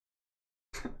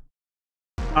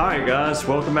Alright guys,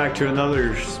 welcome back to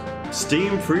another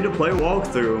Steam free-to-play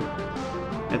walkthrough.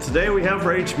 And today we have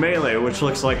Rage Melee, which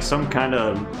looks like some kind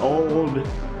of old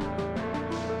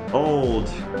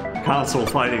console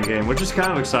fighting game, which is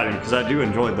kind of exciting because I do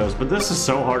enjoy those, but this is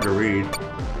so hard to read.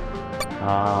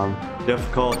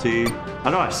 Difficulty.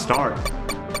 How do I start?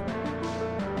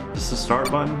 Is this the start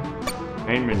button?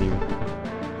 Main menu.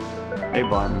 A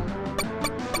button.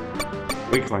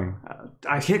 Weakling.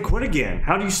 I hit quit again.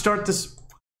 How do you start this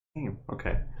game?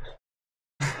 Okay.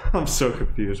 I'm so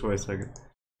confused. Wait a second.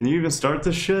 Can you even start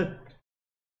this shit?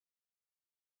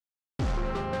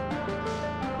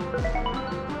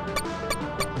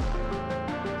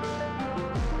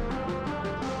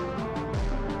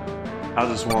 How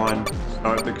does one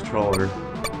start the controller?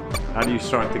 How do you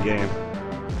start the game?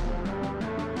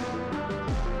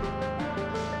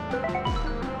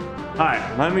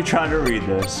 Alright, let me try to read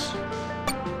this.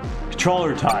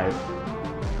 Controller type.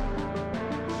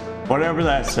 Whatever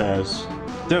that says.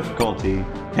 Difficulty.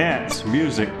 Hence.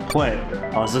 Music. Play.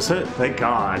 Oh, is this it? Thank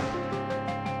God.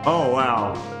 Oh,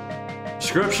 wow.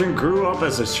 Description: grew up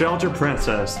as a sheltered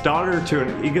princess, daughter to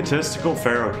an egotistical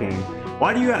pharaoh king.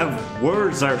 Why do you have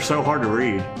words that are so hard to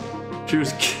read? She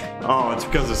was... Oh, it's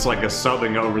because it's like a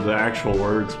subbing over the actual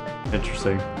words.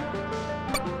 Interesting.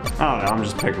 I don't know, I'm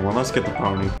just picking one. Let's get the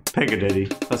pony. Pick a ditty.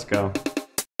 Let's go.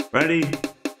 Ready?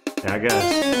 Yeah, I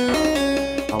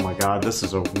guess. Oh my God, this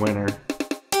is a winner.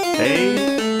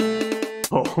 Hey!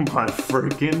 Oh my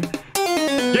freaking...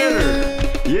 Get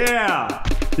her! Yeah!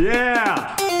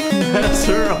 Yeah! Mess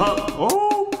her up!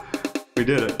 Oh! We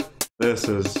did it. This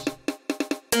is...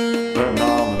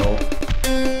 phenomenal.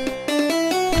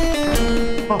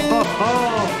 Ho ho ho!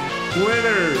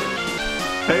 Winner!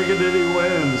 Pegadiddy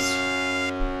wins!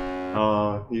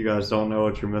 You guys don't know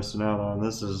what you're missing out on.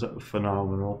 This is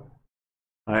phenomenal.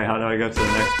 Alright, how do I go to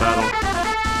the next battle?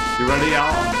 You ready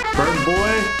out, bird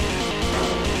boy?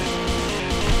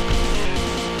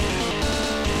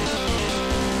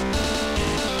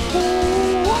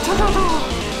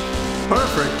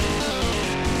 Perfect!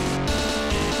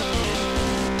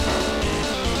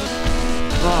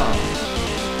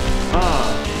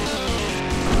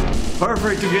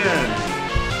 Perfect again!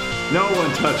 No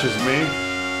one touches me.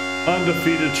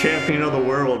 Undefeated champion of the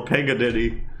world,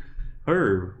 Pegadiddy.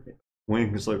 Her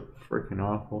wings look freaking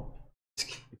awful.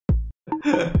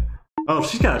 Oh,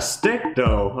 she's got a stick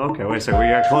though. Okay, wait a second. We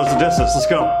gotta close the distance. Let's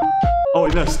go. Oh,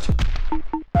 we missed.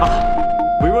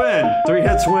 Ah, we win. 3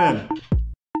 hits win.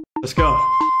 Let's go.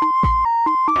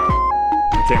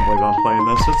 I can't believe I'm playing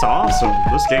this. It's awesome.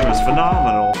 This game is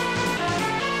phenomenal.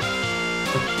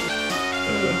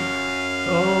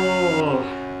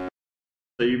 Oh.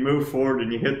 So you move forward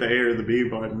and you hit the A or the B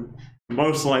button.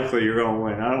 Most likely you're gonna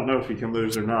win. I don't know if you can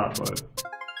lose or not, but...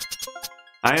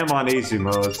 I am on easy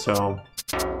mode, so...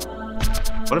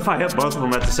 What if I hit both of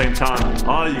them at the same time?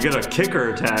 Oh, you get a kicker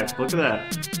attack. Look at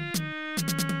that.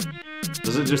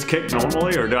 Does it just kick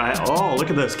normally, or do I... Oh, look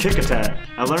at this. Kick attack.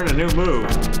 I learned a new move.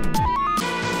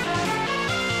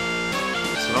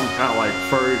 Some kind of like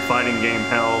furry fighting game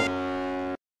hell.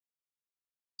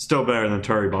 Still better than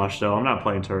Turi Bosch though. I'm not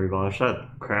playing Turi Bosch. That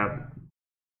crap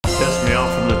pissed me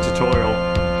off from the tutorial.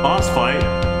 Boss fight.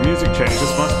 Music change.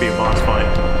 This must be a boss fight.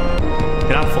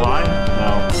 Can I fly?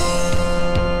 No.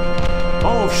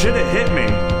 Oh shit, it hit me.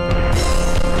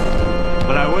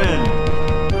 But I win.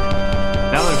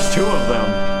 Now there's 2 of them.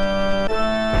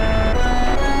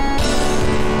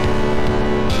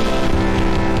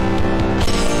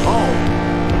 Oh.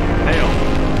 Hell.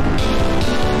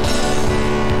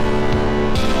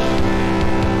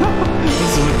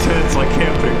 This is intense, like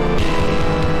camping.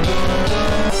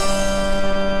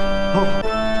 Oh.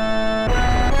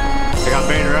 I got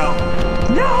Vader out.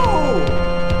 No!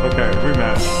 Okay,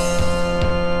 rematch.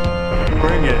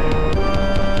 Bring it.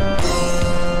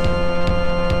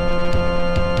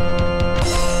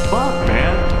 Fuck,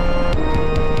 man.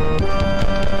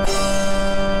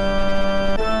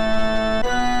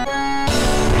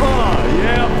 Oh,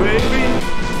 yeah, baby.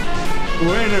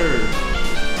 Winner.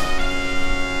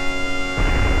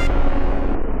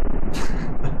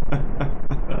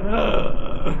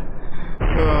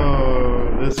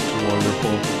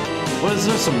 What is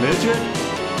this, a midget?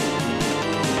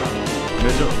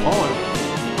 Midget? Oh, it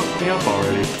fucked me up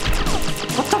already.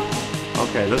 What the?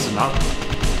 Okay, this is not...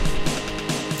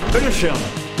 Finish him!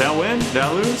 Did I win? Did I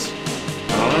lose?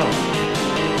 I don't know.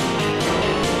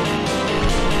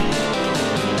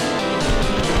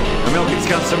 I mean, he's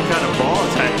got some kind of ball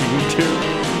attacking you too,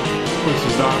 which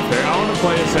is not fair. I want to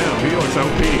play as him. He looks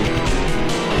OP.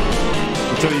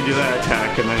 Until you do that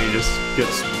attack, and then he just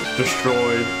gets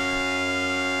destroyed.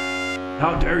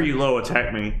 How dare you low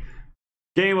attack me?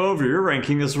 Game over, your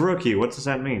ranking is rookie. What does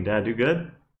that mean? Did I do good?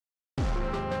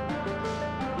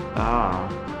 Ah.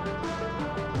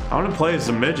 I want to play as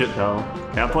a midget though.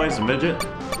 Can I play as a midget?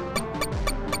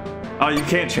 Oh, you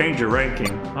can't change your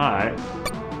ranking. Alright.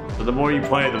 So the more you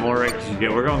play, the more rankings you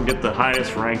get. We're gonna get the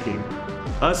highest ranking.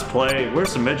 Let's play.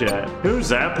 Where's the midget at? Who's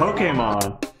that?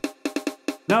 Pokemon.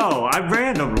 No, I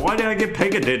random. Why did I get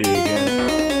Pegadiddy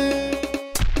again?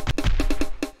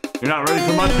 You're not ready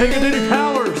for my Pegadiddy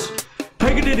powers!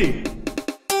 Pegadiddy!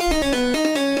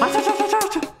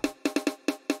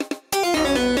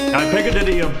 I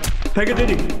Pegadiddy him!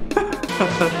 Pegadiddy!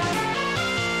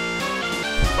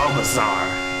 Bulbasaur!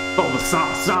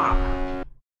 Bulbasaur!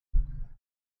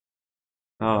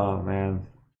 Oh man.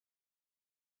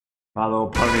 My little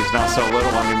pony's not so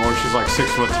little anymore, she's like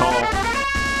 6 foot tall.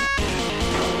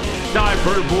 Die,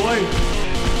 bird boy!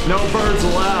 No birds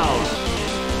allowed!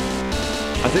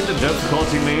 I think the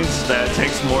difficulty means that it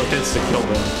takes more hits to kill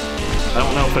them. I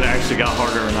don't know if it actually got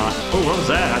harder or not. Oh, what was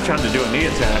that? I tried to do a knee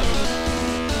attack.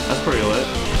 That's pretty lit.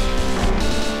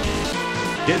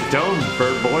 Get domed,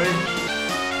 bird boy!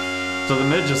 So the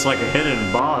midget's like a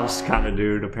hidden boss kind of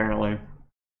dude, apparently.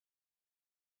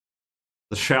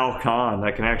 The Shao Kahn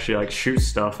that can actually like shoot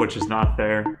stuff, which is not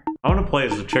fair. I want to play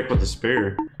as the chick with the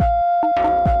spear.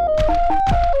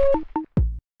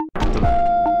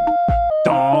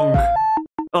 Dong!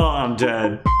 Oh, I'm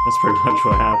dead. That's pretty much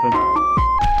what happened.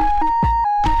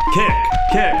 Kick!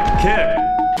 Kick! Kick!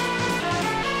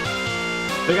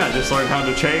 I think I just learned how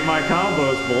to chain my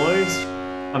combos, boys.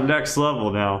 I'm next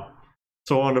level now.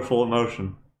 It's a wonderful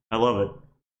emotion. I love it.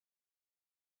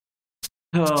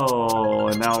 Oh,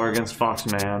 and now we're against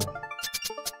Foxman.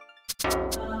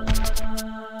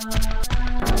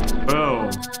 Boom.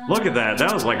 Look at that.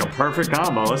 That was like a perfect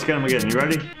combo. Let's get him again. You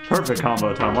ready? Perfect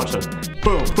combo time. Watch this.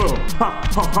 Boom, boom.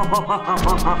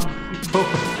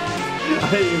 I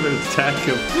didn't even attack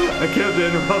him. I kept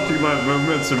interrupting my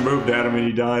movements and moved at him and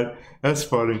he died. That's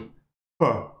funny.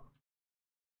 Huh.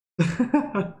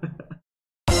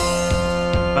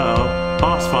 Uh-oh.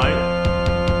 Boss fight.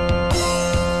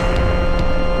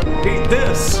 Eat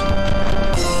this!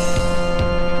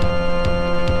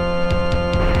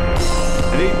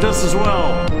 And eat this as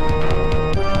well!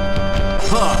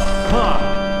 Huh! Huh!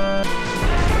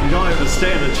 You don't even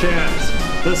stand a chance.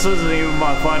 This isn't even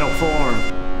my final form.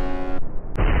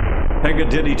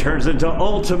 Pegadiddy turns into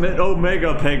Ultimate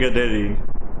Omega Pegadiddy.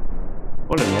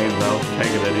 What a name though,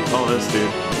 Pegadiddy. Oh, this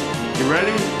dude. You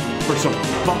ready? For some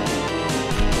fun?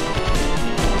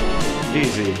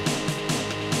 Easy.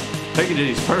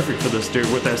 Pegadiddy's perfect for this dude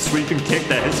with that sweeping kick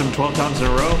that hits him 12 times in a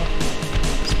row.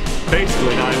 It's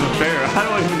basically not even fair. I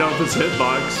don't even know if his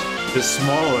hitbox is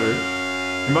smaller.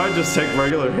 He might just take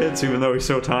regular hits even though he's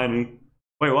so tiny.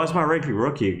 Wait, why is my ranking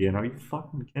rookie again? Are you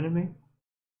fucking kidding me?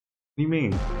 What do you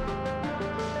mean?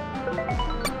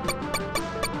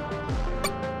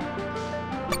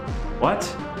 What?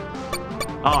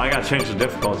 Oh, I gotta change the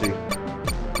difficulty.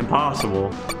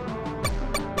 Impossible.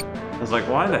 I was like,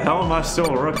 why the hell am I still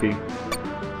a rookie?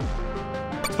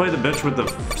 Let's play the bitch with the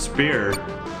spear.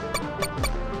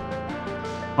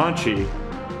 Punchy.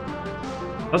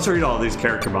 Let's read all these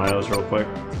character bios real quick.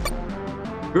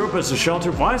 Grew up as a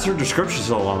shelter. Why is her description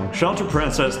so long? Shelter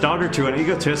princess, daughter to an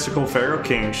egotistical pharaoh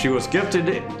king. She was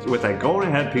gifted with a golden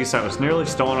headpiece that was nearly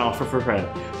stolen off of her head.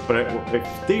 But a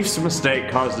thief's mistake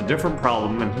caused a different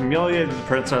problem and humiliated the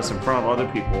princess in front of other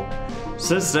people.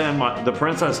 Since then, the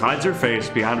princess hides her face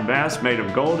behind a mask made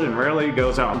of gold and rarely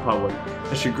goes out in public.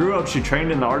 As she grew up, she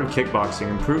trained in the art of kickboxing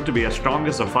and proved to be as strong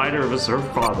as a fighter as her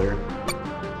father.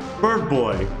 Bird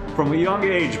Boy. From a young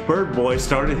age, Bird Boy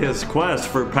started his quest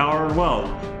for power and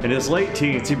wealth. In his late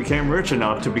teens, he became rich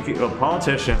enough to be a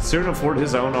politician and soon afford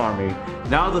his own army.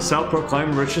 Now the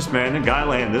self-proclaimed richest man in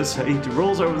Guylandis, he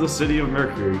rules over the city of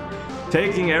Mercury,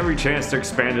 taking every chance to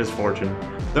expand his fortune.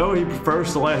 Though he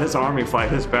prefers to let his army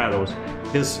fight his battles,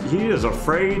 he is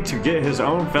afraid to get his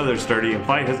own feathers dirty and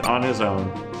fight on his own.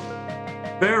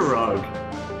 Bear Rug.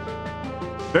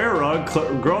 Bear Rug,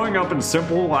 growing up in a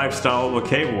simple lifestyle of a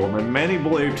cave woman, many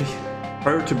believed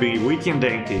her to be weak and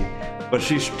dainty, but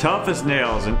she's tough as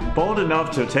nails and bold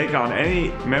enough to take on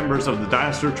any members of the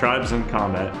dinosaur tribes in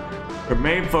combat. Her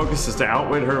main focus is to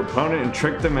outwit her opponent and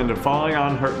trick them into falling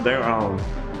on their own.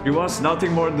 She wants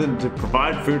nothing more than to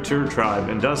provide food to her tribe,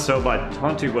 and does so by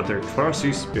hunting with her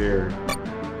trusty spear.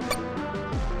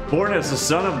 Born as the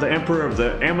son of the emperor of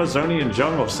the Amazonian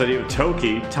jungle city of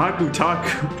Toki, Taku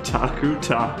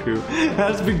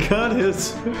has begun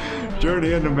his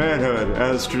journey into manhood.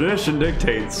 As tradition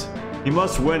dictates, he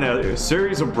must win a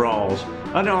series of brawls.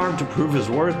 unarmed to prove his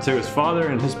worth to his father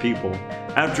and his people.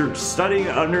 After studying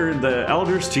under the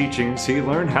elders' teachings, he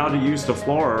learned how to use the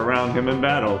flora around him in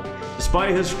battle.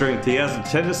 Despite his strength, he has a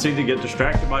tendency to get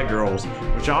distracted by girls,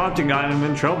 which often got him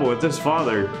in trouble with his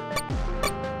father.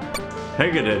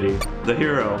 Pegadity, the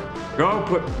hero.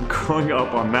 Growing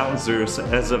up on Mount Zeus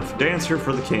as a dancer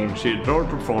for the king, she adored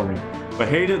performing, but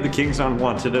hated the king's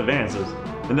unwanted advances.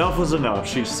 Enough was enough,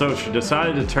 so she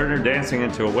decided to turn her dancing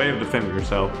into a way of defending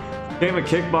herself. She became a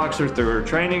kickboxer through her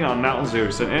training on Mount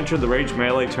Zeus and entered the Rage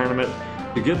Melee tournament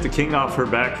to get the king off her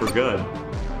back for good.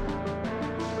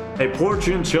 A poor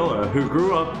chinchilla who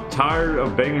grew up tired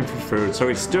of begging for food, so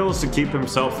he steals to keep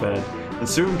himself fed, and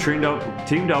soon teamed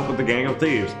up with a gang of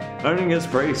thieves, earning his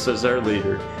place as their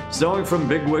leader. Stealing from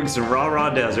bigwigs in Rah-Rah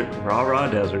Desert,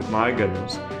 my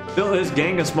goodness, built his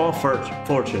gang a small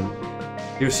fortune.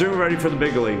 He was soon ready for the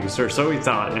big leagues, or so he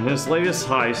thought. In his latest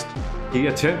heist, he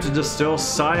attempted to steal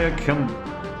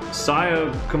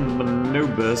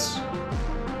Siacumanubis'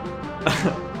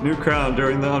 new crown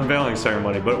during the unveiling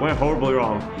ceremony, but it went horribly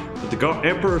wrong, with the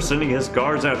emperor sending his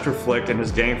guards after Flick and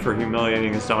his gang for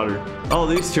humiliating his daughter. Oh,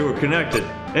 these two are connected.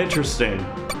 Interesting.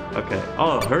 Okay.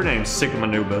 Oh, her name's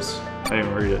Siacumanubis. I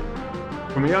didn't read it.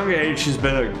 From a young age, she's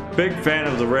been a big fan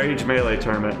of the Rage Melee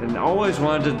tournament and always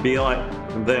wanted to be like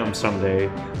them someday.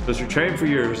 So she trained for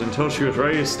years until she was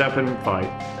ready to step in and fight.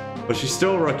 But she's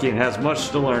still a rookie and has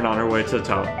much to learn on her way to the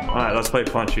top. Alright, let's play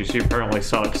Punchy. She apparently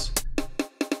sucks.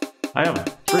 I have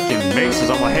freaking maces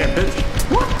on my hand, bitch.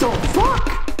 What the fuck?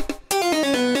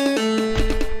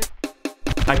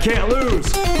 I can't lose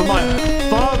for my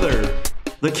father,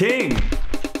 the king.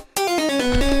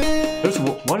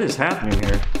 What is happening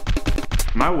here?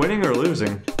 Am I winning or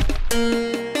losing?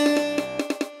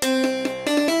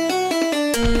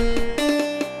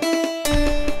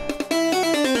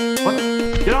 What?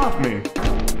 Get off me!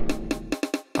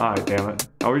 Alright, damn it.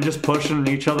 Are we just pushing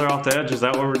each other off the edge? Is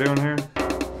that what we're doing here?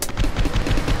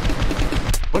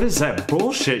 What is that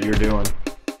bullshit you're doing?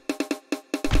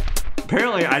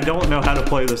 Apparently, I don't know how to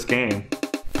play this game.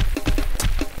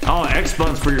 Oh, X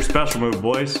buttons for your special move,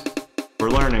 boys. We're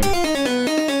learning.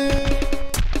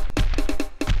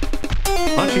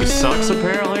 Punchy sucks,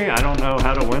 apparently. I don't know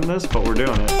how to win this, but we're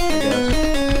doing it, I guess.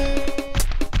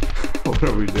 What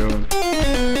are we doing?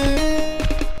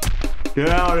 Get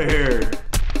out of here!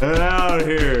 Get out of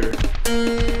here!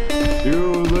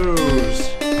 You lose!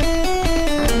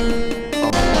 Oh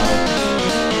my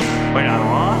God. Wait, I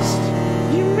lost?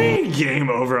 You mean game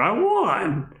over? I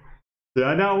won! Did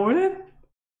I not win it?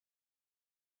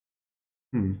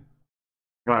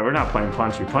 Alright, we're not playing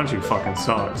Punchy. Punchy fucking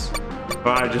sucks.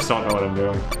 But I just don't know what I'm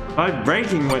doing. My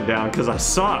ranking went down because I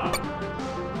suck.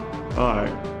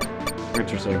 Alright.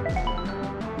 Interesting.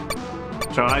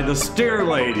 Try the Spear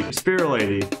Lady.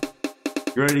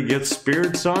 You ready to get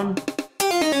speared, son?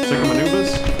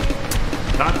 Siacumanubis?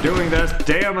 Not doing that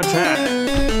damn attack.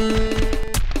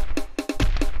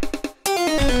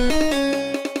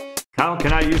 How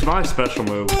can I use my special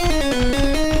move?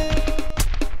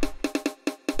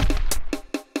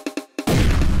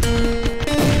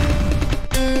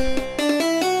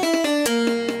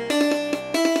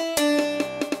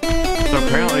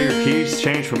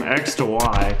 Change from X to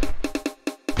Y.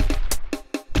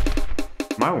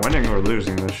 Am I winning or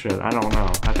losing this shit? I don't know.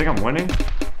 I think I'm winning.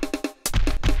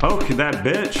 Poke that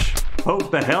bitch. Poke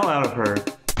the hell out of her.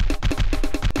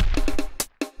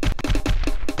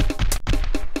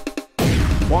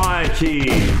 Y key.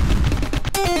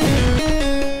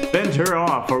 Bend her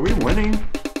off. Are we winning?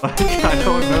 Like, I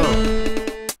don't know.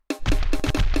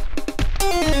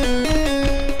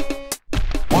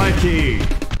 Y key.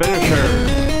 Finish her.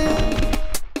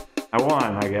 I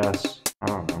won, I guess. I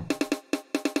don't know.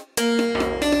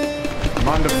 I'm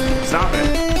on to... Stop it!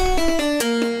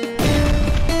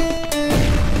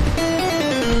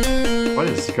 What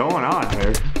is going on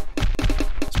here?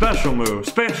 Special move!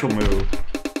 Special move!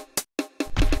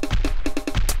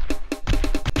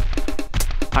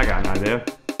 I got an idea.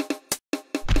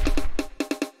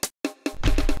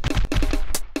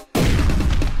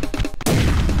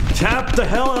 Tap the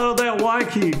hell out of that Y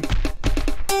key!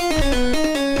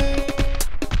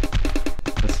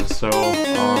 This is so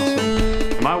awesome.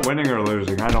 Am I winning or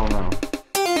losing? I don't know.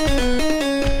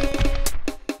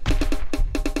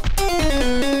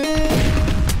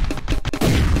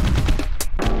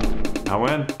 I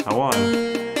win? I won.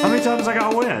 How many times I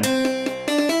gotta win?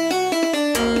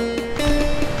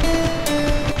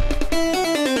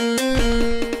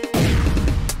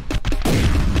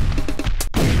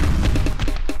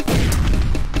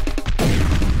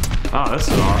 Oh, this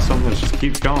is awesome. It just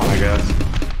keeps going, I guess.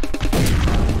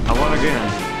 I won again.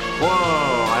 Whoa,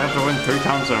 I have have to win 3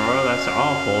 times in a row? That's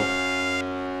awful.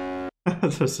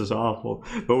 This is awful.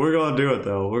 But we're gonna do it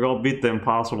though. We're gonna beat the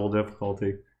impossible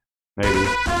difficulty. Maybe.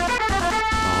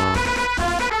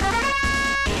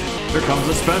 Here comes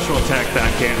a special attack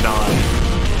that can't dodge.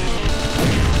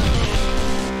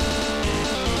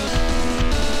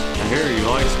 I hear you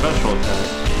like special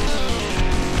attacks.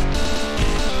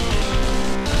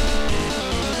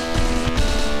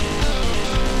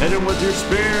 Hit him with your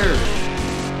spear!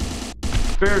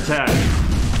 Spear attack!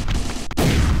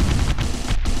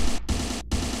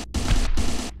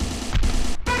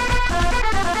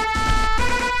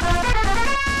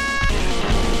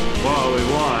 Whoa, we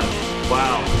won.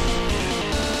 Wow.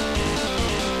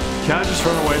 Can I just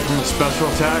run away from the special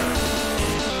attack?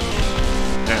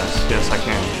 Yes, I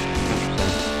can.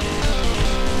 Interesting.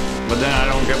 But then I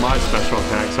don't get my special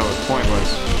attack, so it's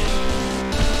pointless.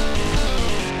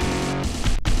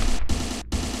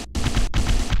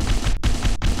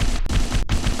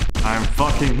 I'm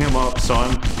fucking him up,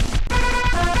 son.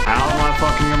 How am I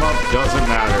fucking him up? Doesn't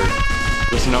matter.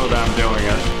 Just know that I'm doing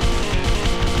it.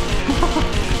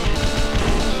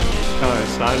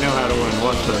 Nice, I know how to win.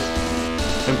 Watch this.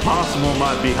 Impossible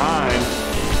my behind.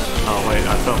 Oh wait,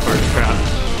 I fell for a trap.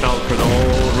 Fell for the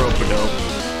old rope-a-dope.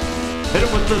 Hit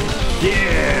him with the...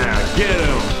 Yeah! Get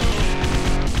him!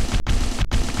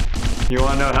 You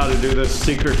wanna know how to do this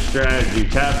secret strategy?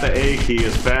 Tap the A key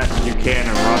as fast as you can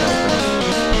and run at them.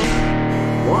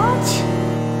 What?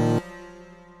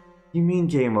 You mean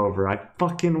game over? I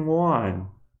fucking won.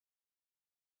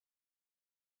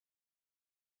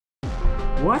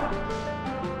 What?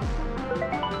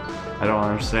 I don't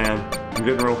understand. I'm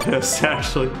getting real pissed,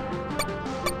 actually.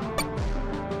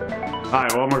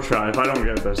 Alright, one more try. If I don't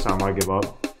get it this time, I give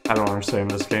up. I don't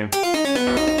understand this game.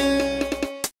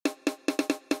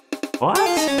 What?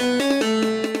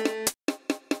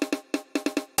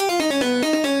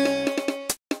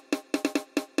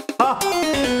 Ah!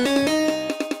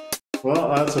 Well,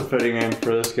 that's a fitting end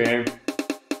for this game.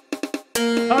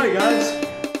 Alright, guys.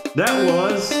 That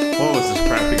was... What was this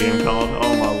crappy game called?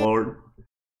 Oh my lord.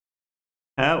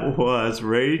 That was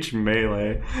Rage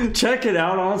Melee. Check it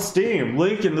out on Steam.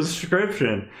 Link in the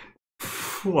description.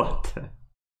 What the...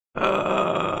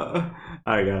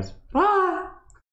 Alright guys. Bye!